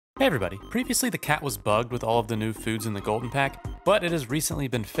Hey everybody, previously the cat was bugged with all of the new foods in the golden pack, but it has recently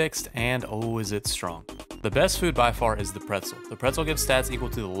been fixed and oh is it strong. The best food by far is the pretzel. The pretzel gives stats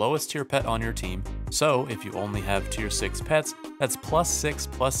equal to the lowest tier pet on your team, so if you only have tier 6 pets, that's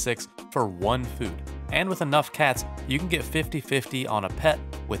 +6/+6 for one food. And with enough cats, you can get 50-50 on a pet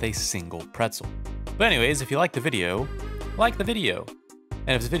with a single pretzel. But anyways, if you like the video, like the video.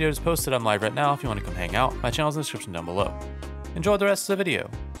 And if this video is posted, I'm live right now if you want to come hang out. My channel's in the description down below. Enjoy the rest of the video.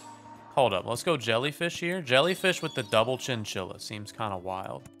 Hold up, let's go jellyfish here. Jellyfish with the double chinchilla seems kind of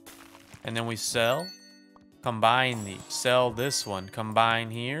wild. And then we sell, combine these. Sell this one,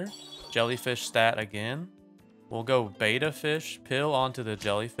 combine here. Jellyfish stat again. We'll go beta fish, pill onto the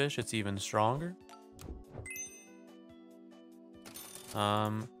jellyfish. It's even stronger.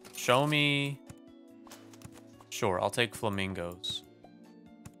 Show me. Sure, I'll take flamingos.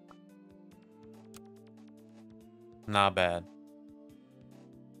 Not bad.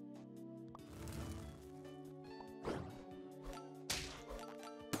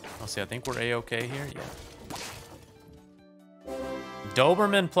 Let's see, I think we're A-okay here. Yeah.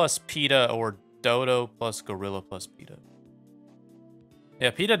 Doberman plus PETA or Dodo plus Gorilla plus PETA.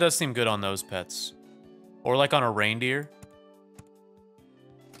 Yeah, PETA does seem good on those pets. Or like on a reindeer.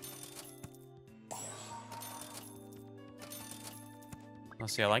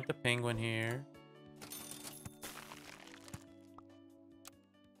 Let's see, I like the penguin here.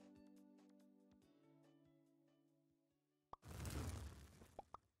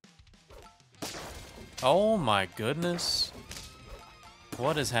 Oh my goodness.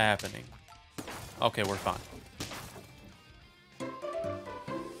 What is happening? Okay, we're fine.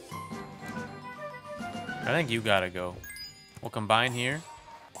 I think you gotta go. We'll combine here.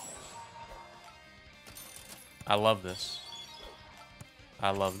 I love this.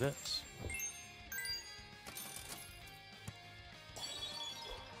 I love this.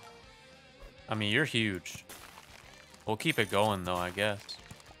 I mean, you're huge. We'll keep it going though, I guess.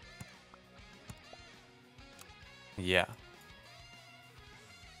 Yeah.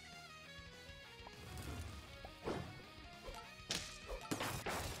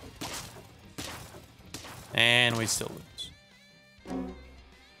 And we still lose.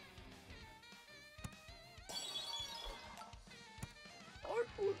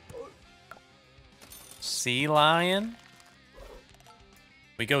 Sea lion?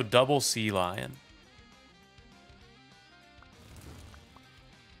 We go double sea lion.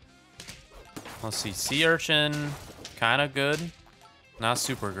 Let's see, sea urchin, kind of good. Not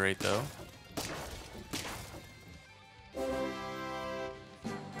super great though.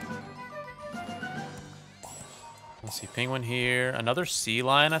 Let's see, penguin here. Another sea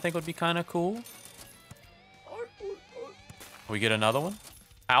lion I think would be kind of cool. We get another one?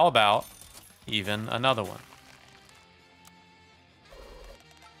 How about even another one?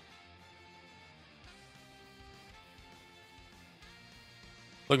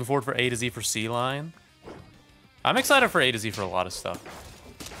 Looking forward for A to Z for sea lion. I'm excited for A to Z for a lot of stuff.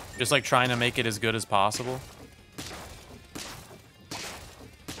 Just like trying to make it as good as possible.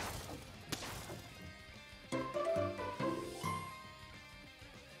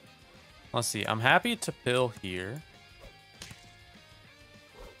 Let's see, I'm happy to pill here.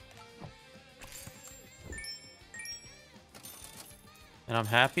 And I'm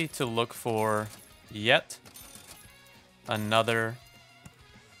happy to look for yet another.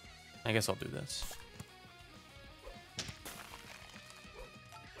 I guess I'll do this.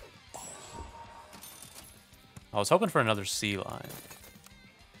 I was hoping for another sea lion.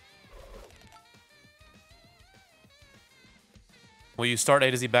 Will you start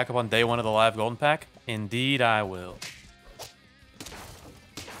A to Z back up on day 1 of the live golden pack? Indeed I will.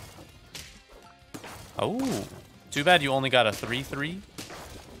 Oh, too bad you only got a 3/3.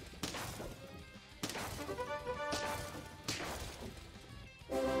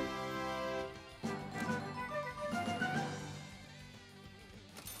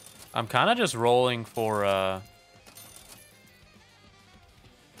 I'm kind of just rolling for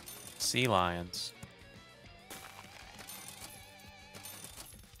sea lions.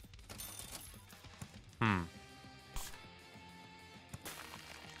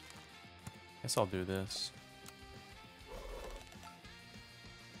 Guess I'll do this.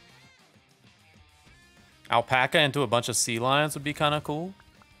 Alpaca into a bunch of sea lions would be kind of cool.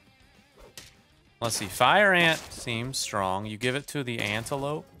 Let's see. Fire ant seems strong. You give it to the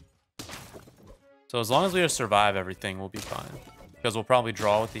antelope. So as long as we survive everything, we'll be fine. Because we'll probably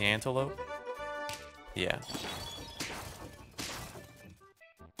draw with the antelope. Yeah.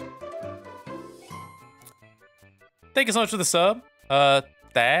 Thank you so much for the sub.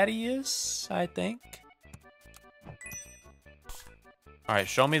 Thaddeus, I think. All right,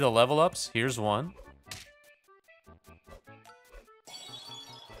 show me the level ups. Here's one.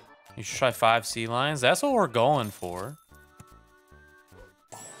 You should try 5 sea lions. That's what we're going for.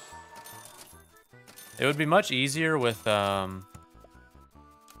 It would be much easier with an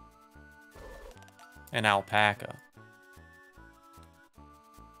alpaca.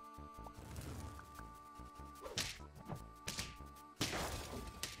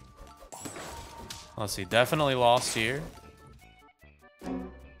 Let's see, definitely lost here.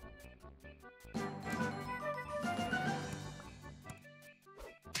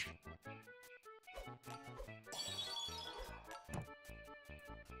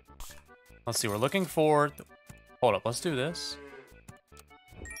 Let's see, we're looking for... Hold up, let's do this.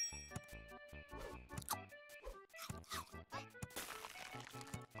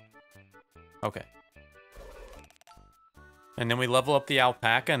 Okay. And then we level up the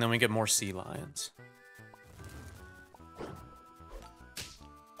alpaca, and then we get more sea lions.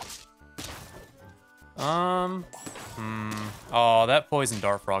 Oh, that poison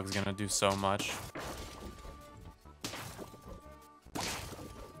dart frog is gonna do so much.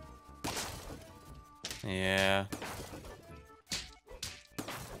 Yeah.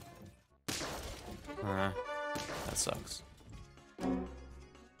 That sucks.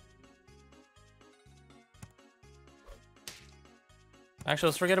 Actually,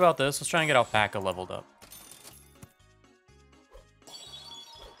 let's forget about this. Let's try and get alpaca leveled up.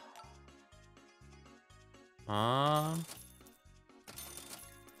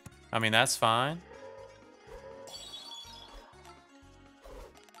 I mean, that's fine.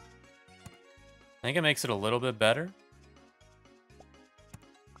 I think it makes it a little bit better.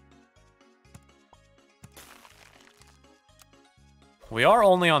 We are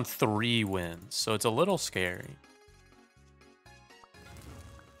only on 3 wins, so it's a little scary.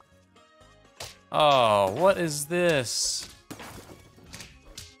 Oh, what is this?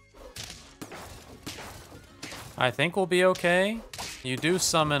 I think we'll be okay. You do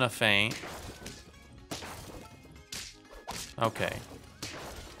summon a feint. Okay.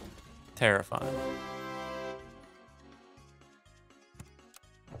 Terrifying.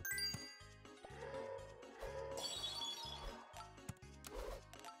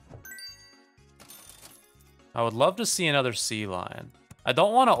 I would love to see another sea lion. I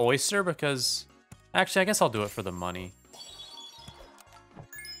don't want an oyster because... Actually, I guess I'll do it for the money.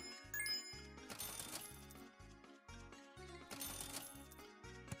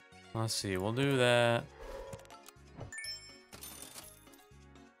 Let's see, we'll do that.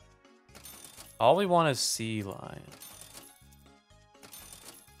 All we want is sea lion.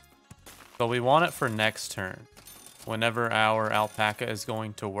 But we want it for next turn. Whenever our alpaca is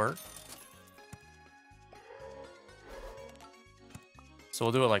going to work. So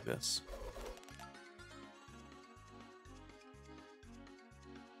we'll do it like this.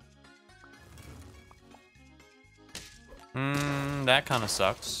 That kind of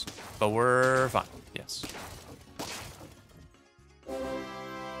sucks. But we're fine. Yes.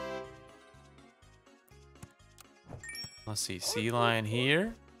 Let's see. Sea lion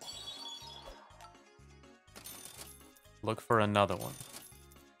here. Look for another one.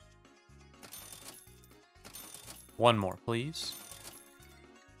 One more, please.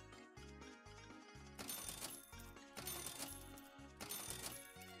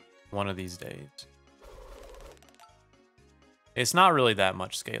 One of these days. It's not really that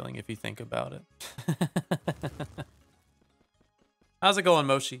much scaling if you think about it. How's it going,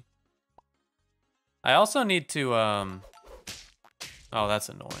 Moshi? I also need to, Oh, that's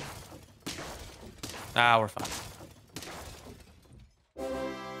annoying. Ah, we're fine.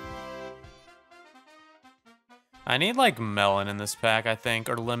 I need, like, melon in this pack, I think,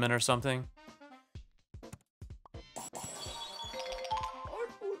 or lemon or something.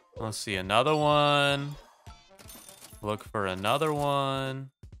 Let's see, another one. Look for another one.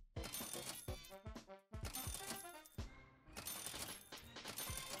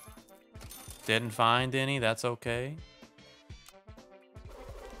 Didn't find any, that's okay.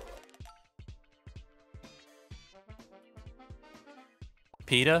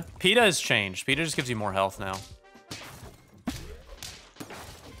 PETA? PETA has changed. PETA just gives you more health now.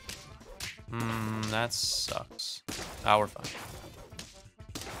 That sucks. Ah, we're fine.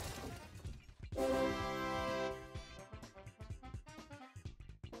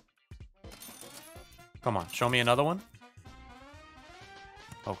 Come on, show me another one.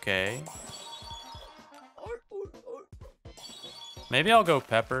 Okay. Maybe I'll go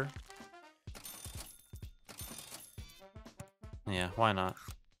pepper. Yeah, why not?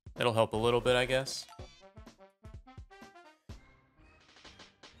 It'll help a little bit, I guess.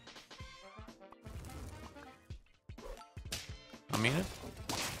 I mean,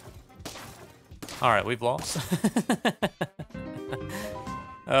 All right, we've lost.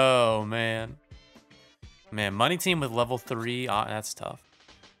 Oh, man. Man, money team with level 3. That's tough.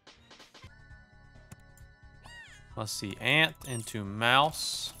 Let's see. Ant into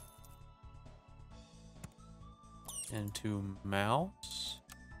mouse. Into mouse.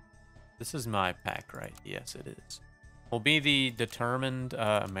 This is my pack, right? Yes, it is. Will be the determined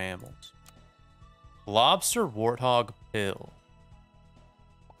mammals. Lobster, warthog, pill.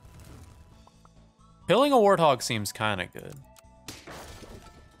 Pilling a warthog seems kind of good.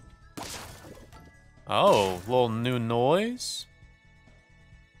 Oh, little new noise.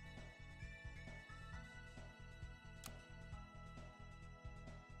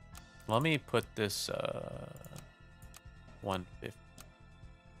 Let me put this 150.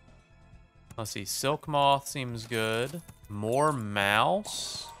 Let's see. Silk moth seems good. More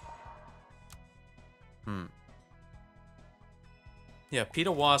mouse. Yeah,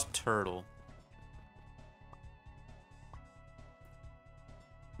 Peta wasp turtle.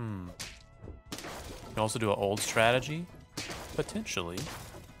 You can also do an old strategy, potentially.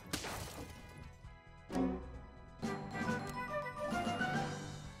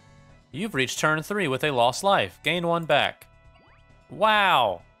 You've reached turn 3 with a lost life. Gain 1 back.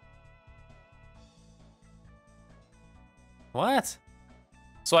 Wow. What?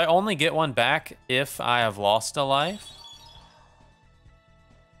 So I only get 1 back if I have lost a life?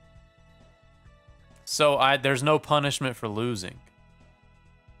 So there's no punishment for losing.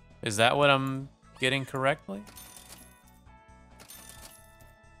 Is that what I'm getting correctly?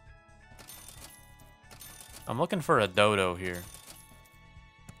 I'm looking for a dodo here.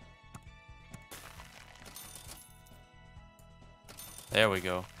 There we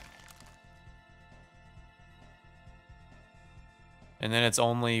go. And then it's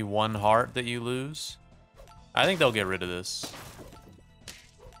only 1 heart that you lose. I think they'll get rid of this.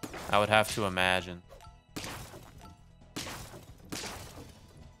 I would have to imagine.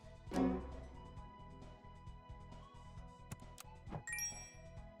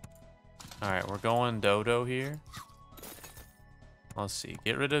 Alright, we're going dodo here. Let's see.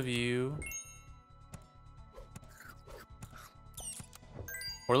 Get rid of you.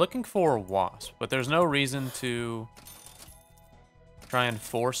 We're looking for wasp, but there's no reason to try and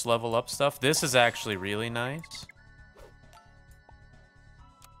force level up stuff. This is actually really nice.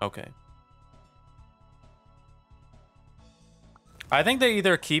 Okay. I think they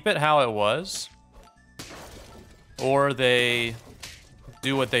either keep it how it was, or they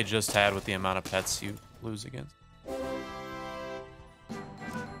do what they just had with the amount of pets you lose against.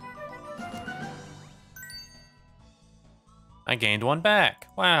 I gained 1 back.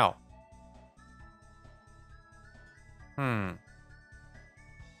 Wow.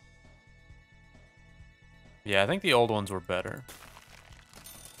 Yeah, I think the old ones were better.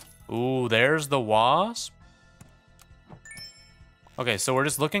 Ooh, there's the wasp. Okay, so we're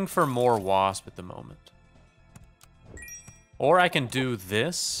just looking for more wasp at the moment. Or I can do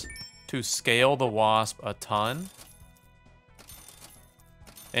this to scale the wasp a ton.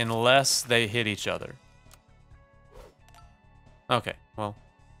 Unless they hit each other. Okay, well.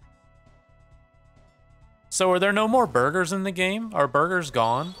 So are there no more burgers in the game? Are burgers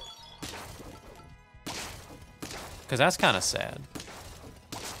gone? Because that's kind of sad.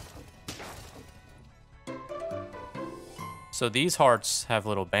 So these hearts have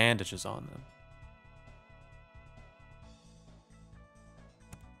little bandages on them.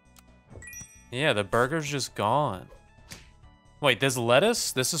 Yeah, the burger's just gone. Wait, this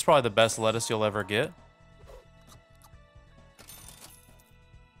lettuce? This is probably the best lettuce you'll ever get.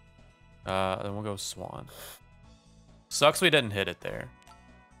 Then we'll go swan. Sucks we didn't hit it there.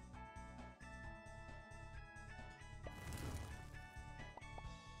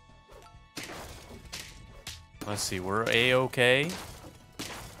 Let's see, we're A-okay.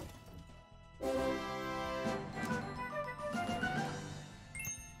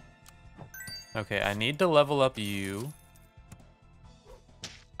 Okay, I need to level up you.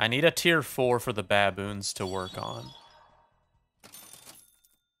 I need a tier 4 for the baboons to work on.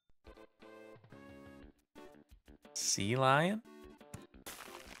 Sea lion?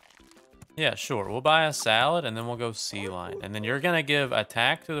 Yeah, sure. We'll buy a salad and then we'll go sea lion. And then you're gonna give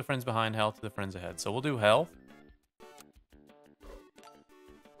attack to the friends behind, health to the friends ahead. So we'll do health.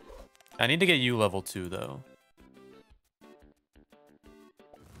 I need to get you level 2 though.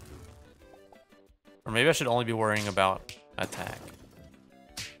 Or maybe I should only be worrying about attack.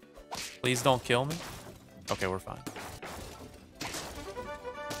 Please don't kill me. Okay, we're fine.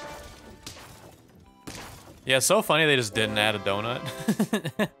 Yeah, it's so funny they just didn't add a donut.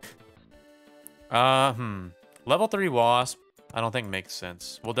 Level 3 wasp, I don't think makes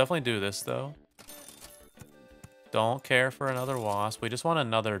sense. We'll definitely do this though. Don't care for another wasp. We just want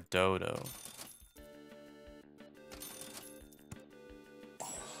another dodo.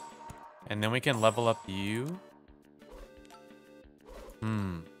 And then we can level up you.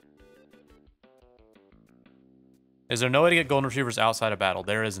 Is there no way to get golden retrievers outside of battle?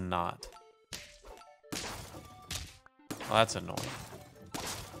 There is not. Well, that's annoying.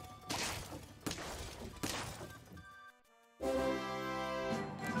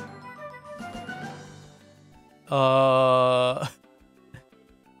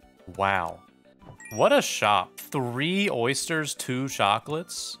 Wow. What a shop. 3 oysters, 2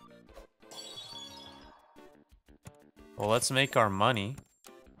 chocolates. Well, let's make our money.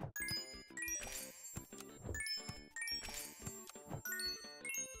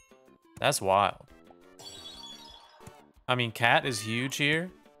 That's wild. I mean, cat is huge here.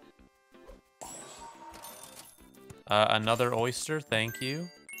 Another oyster, thank you.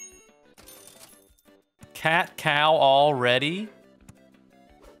 Cat, cow already.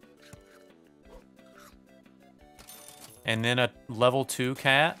 And then a level 2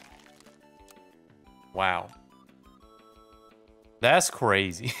 cat. Wow. That's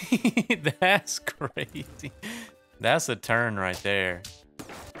crazy. That's crazy. That's a turn right there.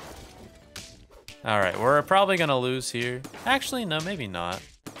 All right, we're probably gonna lose here. Actually, no, maybe not.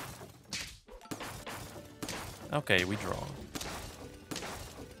 Okay, we draw.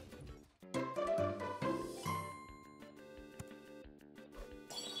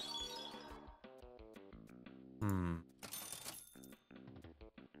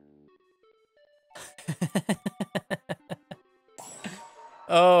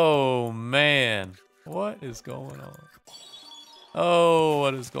 Oh, man. What is going on? Oh,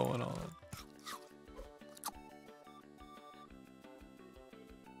 what is going on?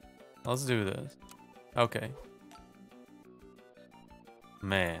 Let's do this. Okay.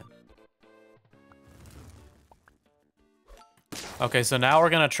 Man. Okay, so now we're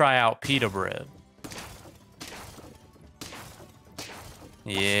gonna try out pita bread.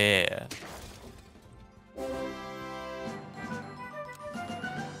 Yeah.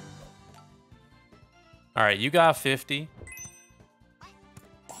 All right, you got 50.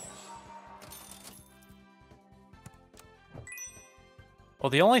 Well,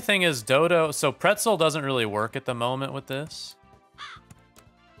 the only thing is Dodo... So Pretzel doesn't really work at the moment with this.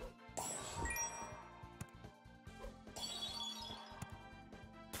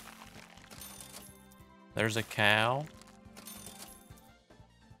 There's a cow.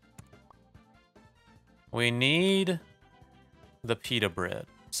 We need the pita bread.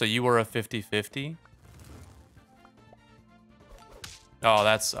 So you were a 50-50. Oh,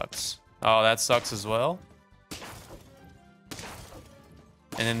 that sucks. Oh, that sucks as well.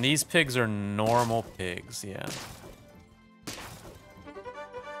 And then these pigs are normal pigs, yeah.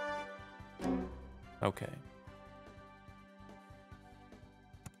 Okay.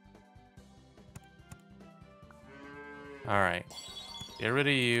 All right. Get rid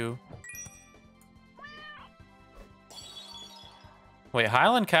of you. Wait,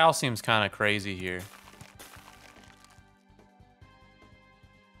 Highland Cow seems kind of crazy here.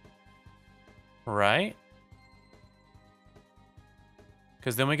 Right?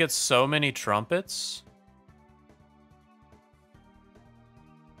 Because then we get so many trumpets.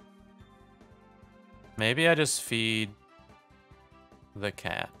 Maybe I just feed the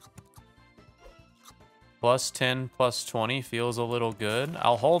cat. Plus 10, plus 20 feels a little good.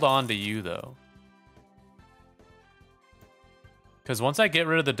 I'll hold on to you, though. Because once I get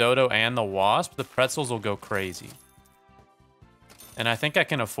rid of the dodo and the wasp, the pretzels will go crazy. And I think I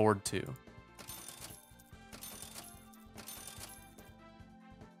can afford to.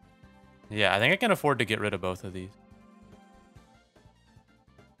 Yeah, I think I can afford to get rid of both of these.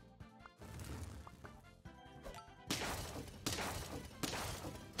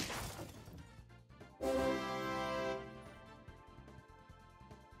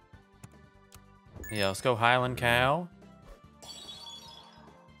 Yeah, let's go Highland Cow.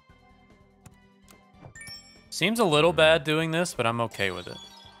 Seems a little bad doing this, but I'm okay with it.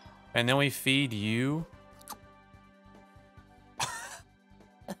 And then we feed you.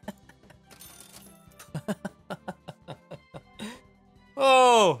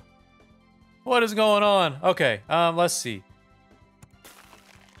 Oh! What is going on? Okay, let's see.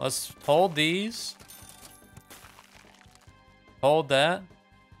 Let's hold these. Hold that.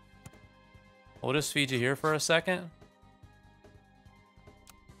 We'll just feed you here for a second.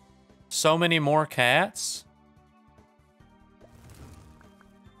 So many more cats.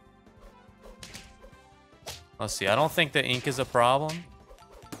 Let's see. I don't think the ink is a problem.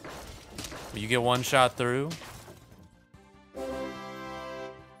 You get one shot through.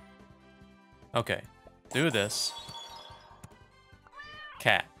 Okay. Do this.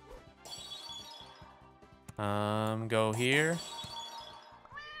 Cat. Go here.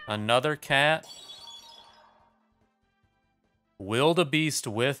 Another cat. Wildebeest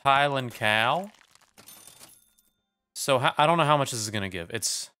with Highland cow. So I don't know how much this is gonna give.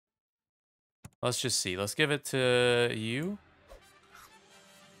 Let's just see. Let's give it to you.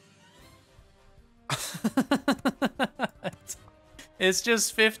 It's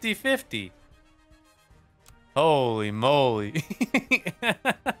just 50-50. Holy moly.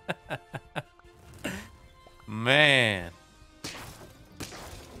 Man.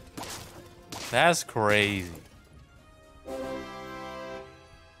 That's crazy.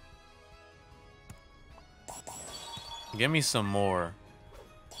 Give me some more.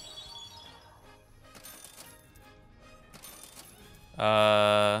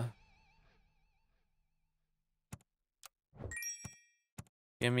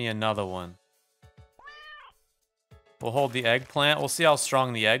 Give me another one. We'll hold the eggplant. We'll see how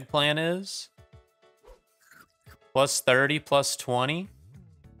strong the eggplant is. Plus 30, plus 20.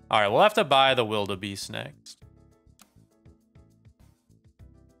 All right, we'll have to buy the wildebeest next.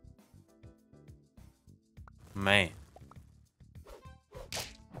 Man.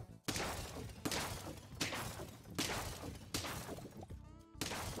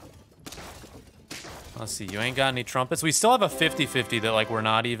 Let's see, you ain't got any trumpets. We still have a 50-50 that, like, we're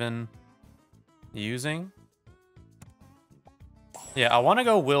not even using. Yeah, I want to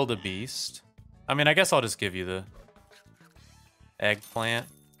go wildebeest. I mean, I guess I'll just give you the eggplant.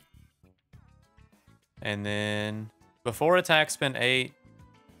 And then, before attack, spend 8.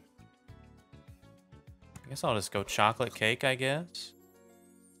 I guess I'll just go chocolate cake, I guess.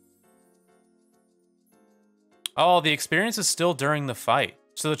 Oh, the experience is still during the fight.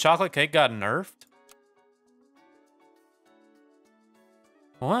 So the chocolate cake got nerfed?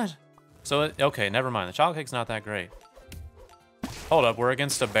 What? So, okay, never mind. The chocolate cake's not that great. Hold up, we're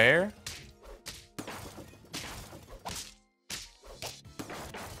against a bear?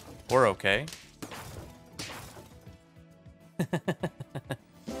 We're okay.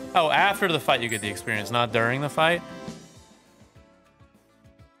 Oh, after the fight you get the experience, not during the fight?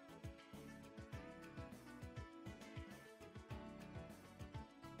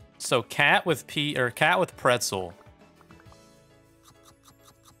 So cat with cat with pretzel.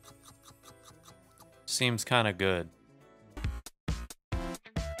 Seems kind of good.